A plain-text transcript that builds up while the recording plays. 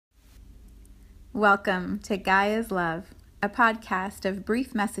Welcome to Gaia's Love, a podcast of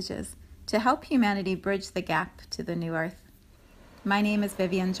brief messages to help humanity bridge the gap to the new earth. My name is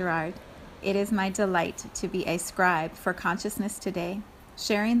Vivian Gerard. It is my delight to be a scribe for consciousness today,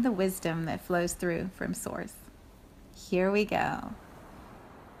 sharing the wisdom that flows through from Source. Here we go.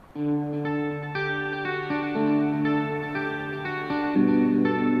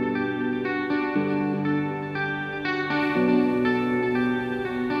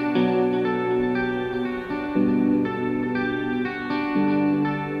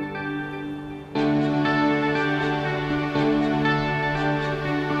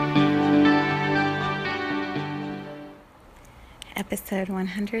 Episode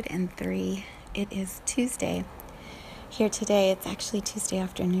 103. It is Tuesday. Here today, it's actually Tuesday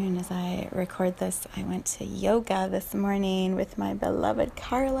afternoon as I record this. I went to yoga this morning with my beloved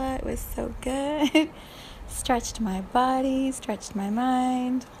Carla. It was so good. Stretched my body, stretched my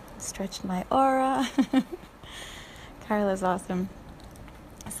mind, stretched my aura. Carla's awesome.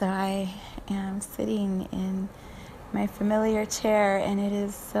 So I am sitting in my familiar chair and it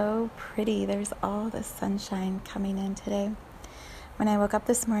is so pretty. There's all the sunshine coming in today. When I woke up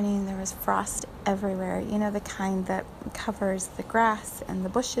this morning, there was frost everywhere. You know, the kind that covers the grass and the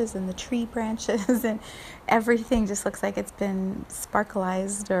bushes and the tree branches and everything just looks like it's been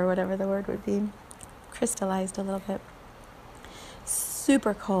sparkleized or whatever the word would be, crystallized a little bit.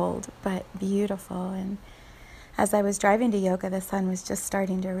 Super cold, but beautiful. And as I was driving to yoga, the sun was just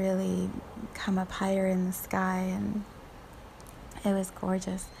starting to really come up higher in the sky and it was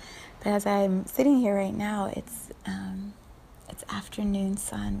gorgeous. But as I'm sitting here right now, it's afternoon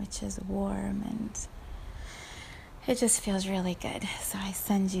sun, which is warm, and it just feels really good. So I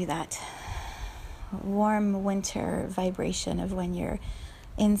send you that warm winter vibration of when you're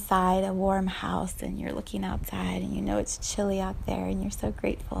inside a warm house and you're looking outside and you know it's chilly out there and you're so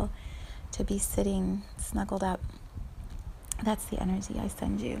grateful to be sitting snuggled up. That's the energy I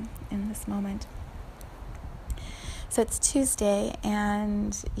send you in this moment. So it's Tuesday,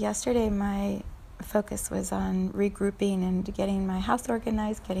 and yesterday my focus was on regrouping and getting my house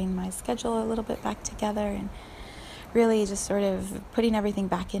organized, getting my schedule a little bit back together, and really just sort of putting everything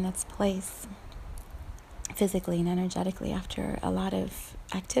back in its place physically and energetically after a lot of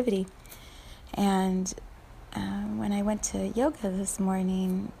activity. And when I went to yoga this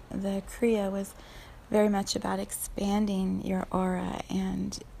morning, the Kriya was very much about expanding your aura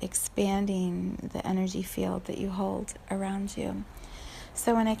and expanding the energy field that you hold around you.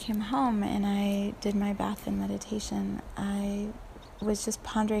 So when I came home and I did my bath and meditation, I was just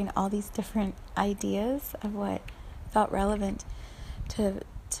pondering all these different ideas of what felt relevant to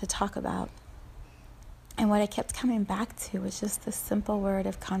talk about. And what I kept coming back to was just the simple word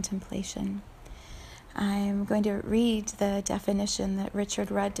of contemplation. I'm going to read the definition that Richard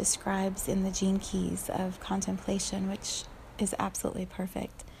Rudd describes in the Gene Keys of contemplation, which is absolutely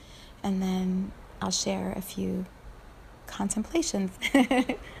perfect. And then I'll share a few contemplations.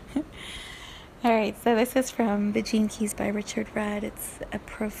 All right, so this is from the Gene Keys by Richard Rudd. It's a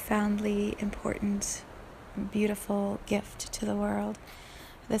profoundly important, beautiful gift to the world.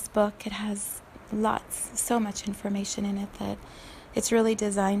 This book, it has so much information in it that it's really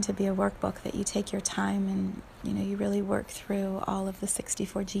designed to be a workbook that you take your time and you really work through all of the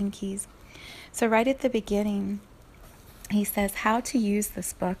 64 Gene Keys. So right at the beginning, he says how to use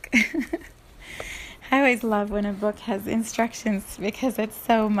this book. I always love when a book has instructions because it's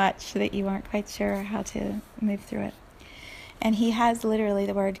so much that you aren't quite sure how to move through it. And he has literally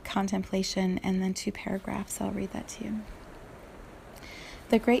the word contemplation and then 2 paragraphs. I'll read that to you.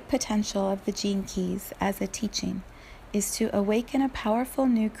 The great potential of the Gene Keys as a teaching is to awaken a powerful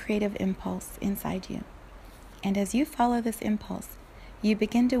new creative impulse inside you. And as you follow this impulse, you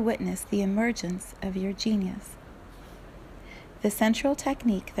begin to witness the emergence of your genius. The central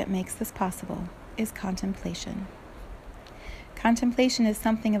technique that makes this possible is contemplation. Contemplation is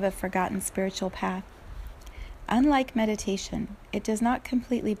something of a forgotten spiritual path. Unlike meditation, it does not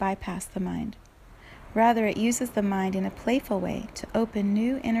completely bypass the mind. Rather, it uses the mind in a playful way to open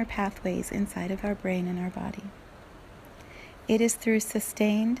new inner pathways inside of our brain and our body. It is through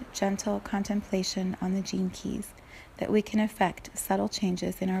sustained, gentle contemplation on the Gene Keys that we can effect subtle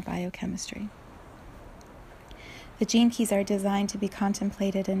changes in our biochemistry. The Gene Keys are designed to be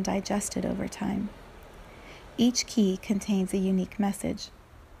contemplated and digested over time. Each key contains a unique message,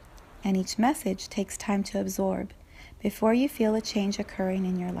 and each message takes time to absorb before you feel a change occurring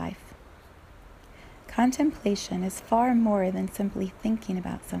in your life. Contemplation is far more than simply thinking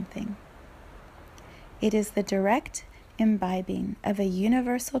about something. It is the direct imbibing of a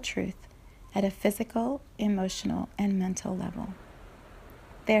universal truth at a physical, emotional, and mental level.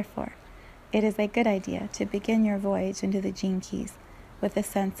 Therefore, it is a good idea to begin your voyage into the Gene Keys with a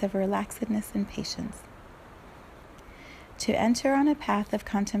sense of relaxedness and patience. To enter on a path of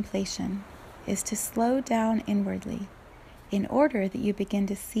contemplation is to slow down inwardly in order that you begin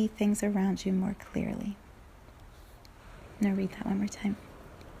to see things around you more clearly. Now read that one more time.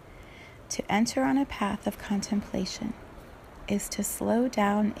 To enter on a path of contemplation is to slow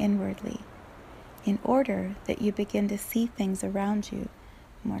down inwardly in order that you begin to see things around you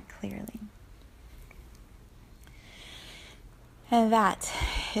more clearly. And that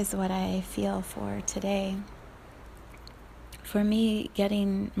is what I feel for today. For me,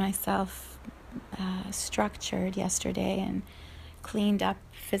 getting myself structured yesterday and cleaned up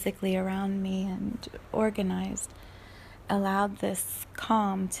physically around me and organized allowed this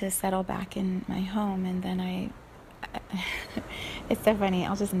calm to settle back in my home. And then it's so funny,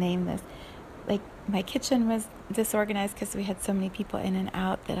 I'll just name this. Like, my kitchen was disorganized because we had so many people in and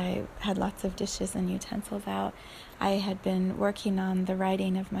out that I had lots of dishes and utensils out. I had been working on the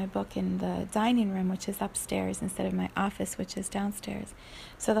writing of my book in the dining room, which is upstairs, instead of my office, which is downstairs.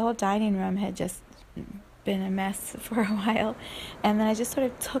 So the whole dining room had just been a mess for a while. And then I just sort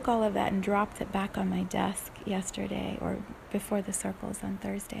of took all of that and dropped it back on my desk yesterday, or before the circles on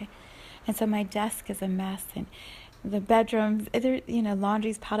Thursday. And so my desk is a mess, and the bedroom,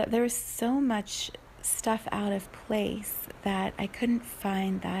 laundry's piled up. There was so much stuff out of place that I couldn't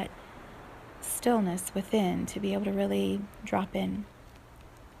find that stillness within to be able to really drop in.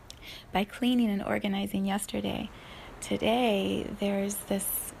 By cleaning and organizing yesterday, today there's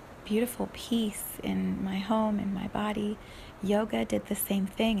this beautiful peace in my home, in my body. Yoga did the same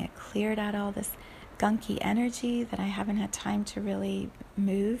thing. It cleared out all this gunky energy that I haven't had time to really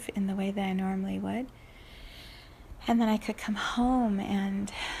move in the way that I normally would. And then I could come home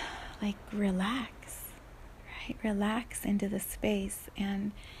and relax, right? Relax into the space.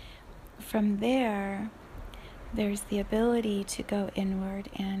 And from there, there's the ability to go inward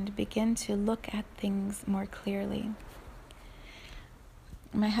and begin to look at things more clearly.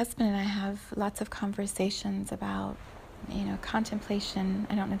 My husband and I have lots of conversations about, contemplation.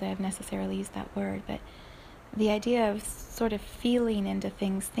 I don't know that I've necessarily used that word, but the idea of sort of feeling into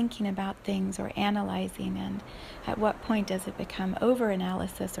things, thinking about things, or analyzing, and at what point does it become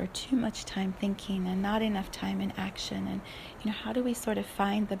over-analysis or too much time thinking and not enough time in action, and how do we sort of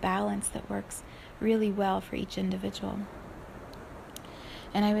find the balance that works really well for each individual?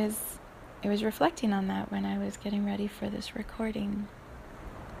 And I was reflecting on that when I was getting ready for this recording.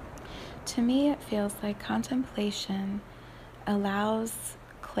 To me, it feels like contemplation allows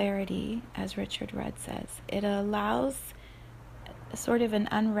clarity, as Richard Rudd says. It allows sort of an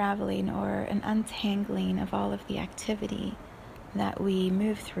unraveling or an untangling of all of the activity that we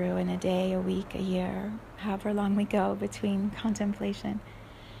move through in a day, a week, a year, however long we go between contemplation.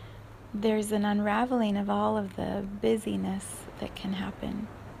 There's an unraveling of all of the busyness that can happen.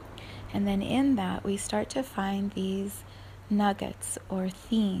 And then in that, we start to find these nuggets or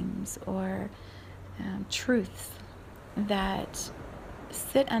themes or truths that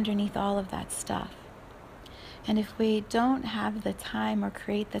sit underneath all of that stuff. And if we don't have the time or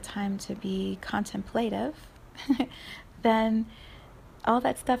create the time to be contemplative, then all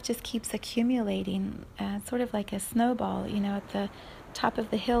that stuff just keeps accumulating, sort of like a snowball. At the top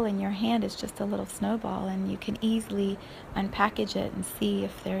of the hill in your hand is just a little snowball, and you can easily unpackage it and see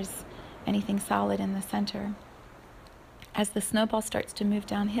if there's anything solid in the center. As the snowball starts to move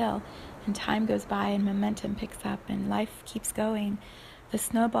downhill and time goes by and momentum picks up and life keeps going, the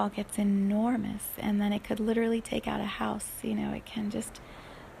snowball gets enormous, and then it could literally take out a house. It can just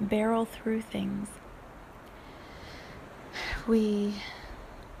barrel through things. We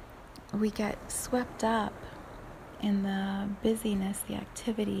get swept up in the busyness, the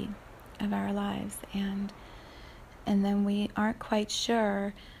activity of our lives, and then we aren't quite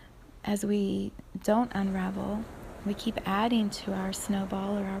sure, as we don't unravel, we keep adding to our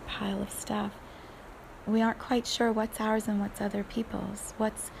snowball or our pile of stuff. We aren't quite sure what's ours and what's other people's,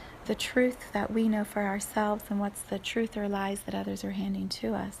 what's the truth that we know for ourselves and what's the truth or lies that others are handing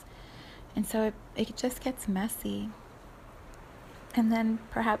to us. And so it just gets messy. And then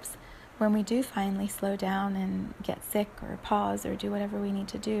perhaps when we do finally slow down and get sick or pause or do whatever we need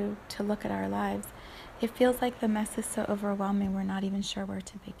to do to look at our lives, it feels like the mess is so overwhelming we're not even sure where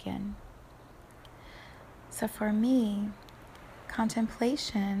to begin. So for me,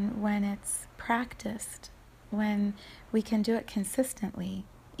 contemplation, when it's practiced, when we can do it consistently,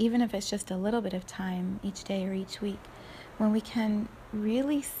 even if it's just a little bit of time each day or each week, when we can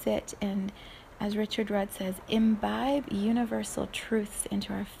really sit and, as Richard Rudd says, imbibe universal truths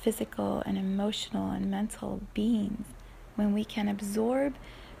into our physical and emotional and mental beings, when we can absorb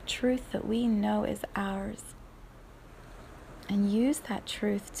truth that we know is ours, and use that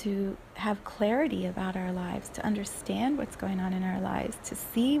truth to have clarity about our lives, to understand what's going on in our lives, to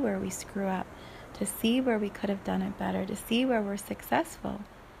see where we screw up, to see where we could have done it better, to see where we're successful,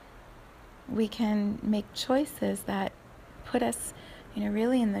 we can make choices that put us,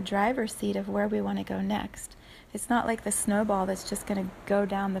 really in the driver's seat of where we want to go next. It's not like the snowball that's just going to go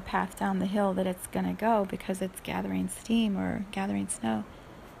down the path down the hill that it's going to go because it's gathering steam or gathering snow.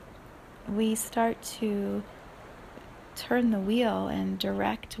 We start to turn the wheel and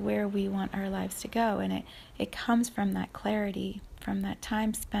direct where we want our lives to go, and it comes from that clarity, from that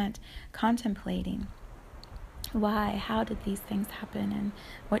time spent contemplating why, how did these things happen, and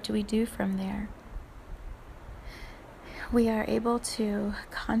what do we do from there. We are able to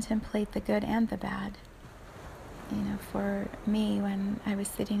contemplate the good and the bad. For me, when I was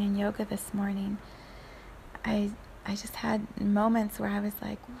sitting in yoga this morning, I just had moments where I was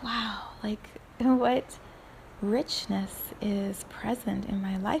like, wow, like what richness is present in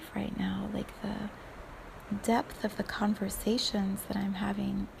my life right now, like the depth of the conversations that I'm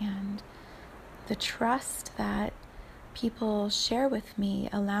having and the trust that people share with me,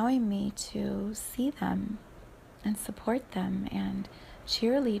 allowing me to see them and support them and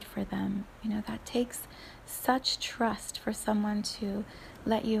cheerlead for them. That takes such trust for someone to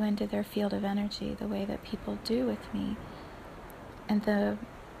let you into their field of energy the way that people do with me. And the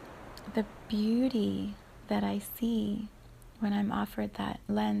beauty that I see when I'm offered that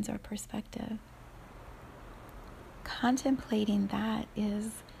lens or perspective. Contemplating that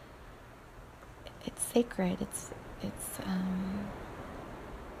it's sacred. It's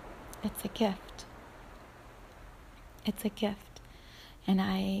a gift. It's a gift. And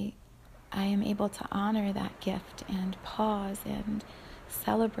I am able to honor that gift and pause and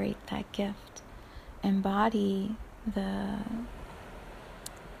celebrate that gift. Embody the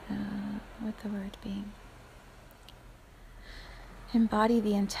embody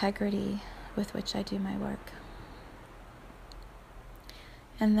the integrity with which I do my work.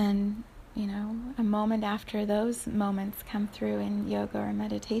 And then, a moment after those moments come through in yoga or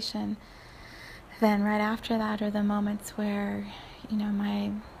meditation, then right after that are the moments where,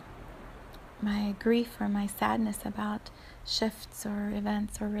 my grief or my sadness about shifts or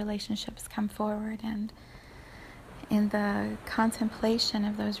events or relationships come forward. And in the contemplation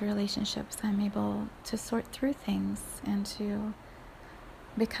of those relationships, I'm able to sort through things and to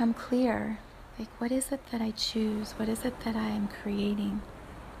become clear. Like, what is it that I choose? What is it that I am creating?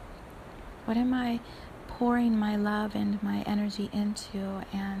 What am I pouring my love and my energy into?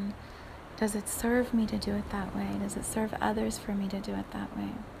 And does it serve me to do it that way? Does it serve others for me to do it that way?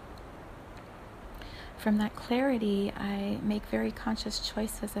 From that clarity, I make very conscious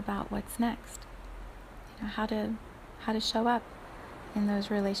choices about what's next. How to show up in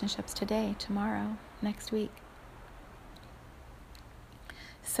those relationships today, tomorrow, next week.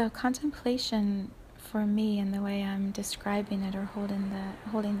 So contemplation for me, in the way I'm describing it or holding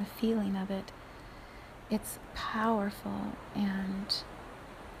the feeling of it, it's powerful and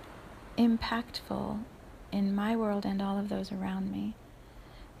impactful in my world and all of those around me.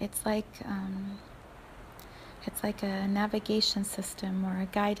 It's like a navigation system or a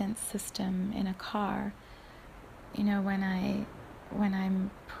guidance system in a car. When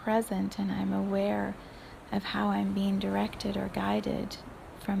I'm present and I'm aware of how I'm being directed or guided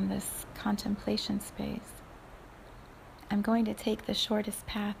from this contemplation space, I'm going to take the shortest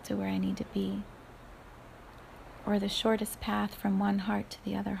path to where I need to be, or the shortest path from one heart to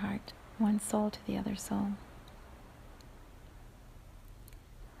the other heart, one soul to the other soul.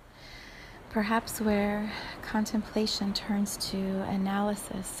 Perhaps where contemplation turns to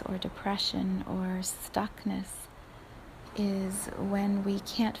analysis or depression or stuckness is when we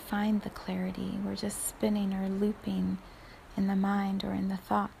can't find the clarity. We're just spinning or looping in the mind or in the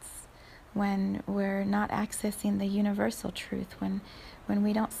thoughts, when we're not accessing the universal truth, when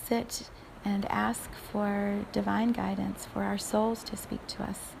we don't sit and ask for divine guidance, for our souls to speak to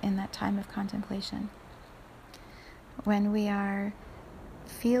us in that time of contemplation. When we are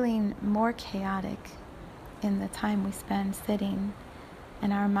feeling more chaotic in the time we spend sitting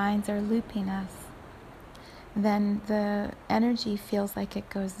and our minds are looping us, then the energy feels like it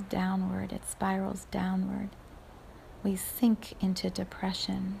goes downward, it spirals downward. We sink into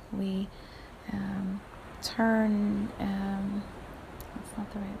depression. We turn, that's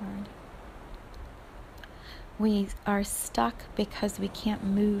not the right word. We are stuck because we can't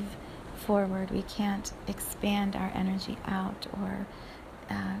move forward. We can't expand our energy out, or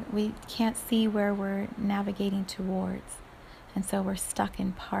we can't see where we're navigating towards. And so we're stuck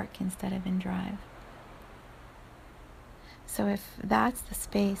in park instead of in drive. So if that's the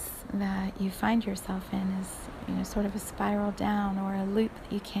space that you find yourself in, is sort of a spiral down or a loop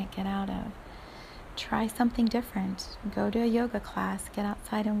that you can't get out of, try something different. Go to a yoga class, get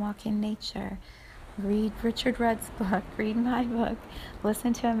outside and walk in nature. Read Richard Rudd's book, read my book,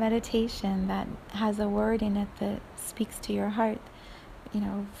 listen to a meditation that has a word in it that speaks to your heart.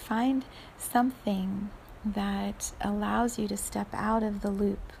 Find something that allows you to step out of the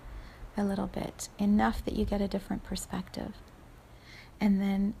loop a little bit, enough that you get a different perspective. And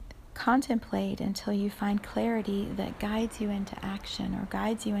then contemplate until you find clarity that guides you into action, or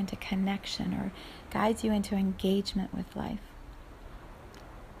guides you into connection, or guides you into engagement with life.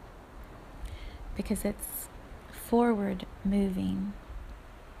 Because it's forward moving.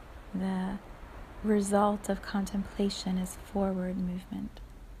 The result of contemplation is forward movement.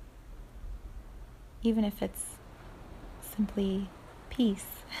 Even if it's simply peace.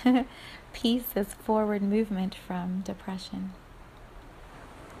 Peace is forward movement from depression.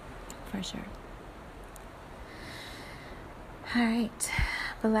 For sure. All right.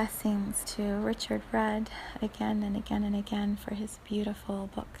 Blessings to Richard Rudd again and again and again for his beautiful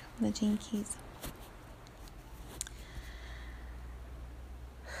book, The Gene Keys.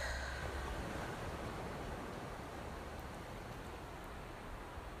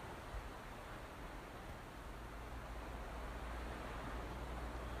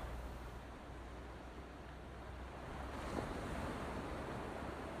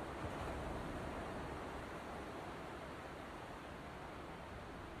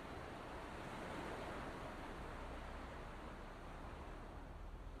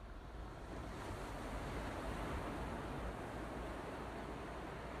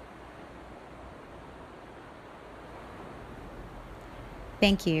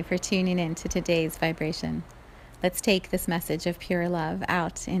 Thank you for tuning in to today's vibration. Let's take this message of pure love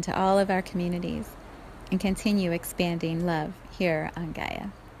out into all of our communities and continue expanding love here on Gaia.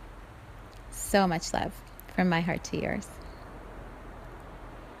 So much love from my heart to yours.